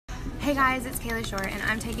Hey guys, it's Kalie Shorr, and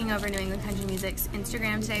I'm taking over New England Country Music's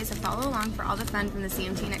Instagram today, so follow along for all the fun from the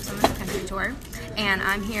CMT Next Women's Country Tour. And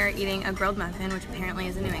I'm here eating a grilled muffin, which apparently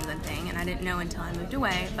is a New England thing, and I didn't know until I moved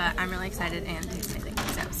away, but I'm really excited and it tastes amazing.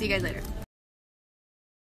 So, see you guys later.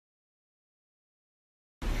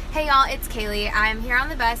 Hey y'all, it's Kalie. I'm here on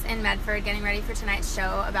the bus in Medford getting ready for tonight's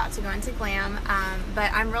show, about to go into glam,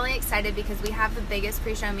 but I'm really excited because we have the biggest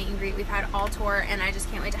pre-show meet and greet we've had all tour, and I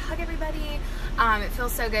just can't wait to hug everybody. It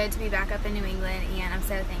feels so good to be back up in New England, and I'm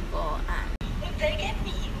so thankful. If they get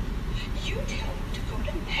me, you tell them to go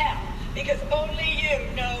to hell, because only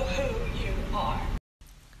you know who you are.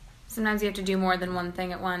 Sometimes you have to do more than one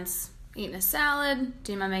thing at once. Eating a salad,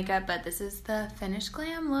 doing my makeup, but this is the finished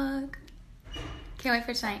glam look. Can't wait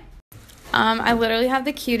for tonight. I literally have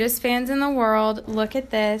the cutest fans in the world. Look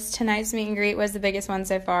at this. Tonight's meet and greet was the biggest one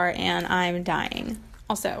so far, and I'm dying.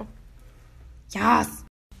 Also, yes.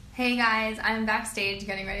 Hey guys, I'm backstage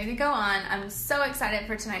getting ready to go on. I'm so excited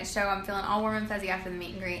for tonight's show. I'm feeling all warm and fuzzy after the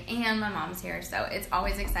meet and greet, and my mom's here, so it's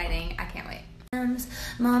always exciting. I can't wait.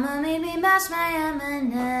 Mama made me match my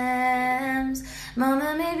M&Ms.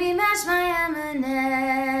 Mama made me match my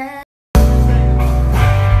M&Ms.